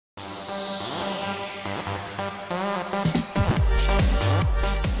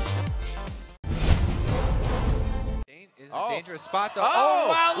Dangerous spot though. Oh,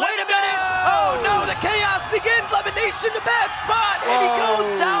 wow, wait a minute! Oh no, the chaos begins! Lemonation to bad spot, and he goes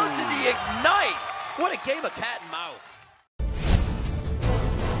down to the ignite! What a game of cat and mouse.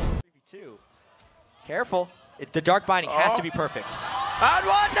 3v2. Careful. The dark binding has to be perfect. On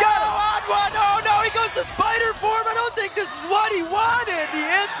one, no! On one! Oh no, he goes to spider form! I don't think this is what he wanted! The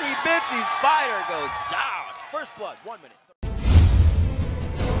itsy bitsy spider goes down! First blood, 1 minute.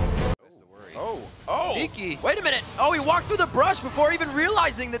 Oh, Sneaky. Wait a minute. Oh, he walked through the brush before even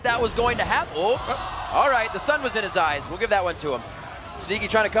realizing that that was going to happen. Oops. All right, the sun was in his eyes. We'll give that one to him. Sneaky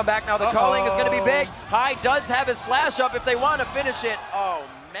trying to come back now. The calling is going to be big. High does have his flash up if they want to finish it. Oh,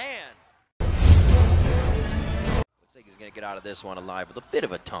 man. Looks like he's going to get out of this one alive with a bit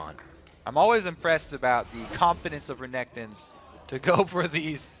of a taunt. I'm always impressed about the confidence of Renekton's to go for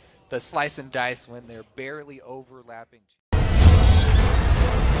the slice and dice when they're barely overlapping.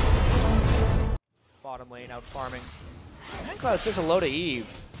 Bottom lane out farming. And Cloud says hello to Eve.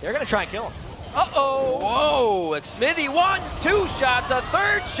 They're going to try and kill him. Whoa, Smithy, 1, 2 shots, a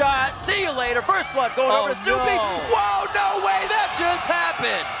third shot. See you later. First blood going over to Snoopy. No. Whoa, no way, that just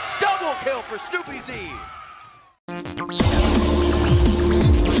happened. Double kill for Snoopy's Eve.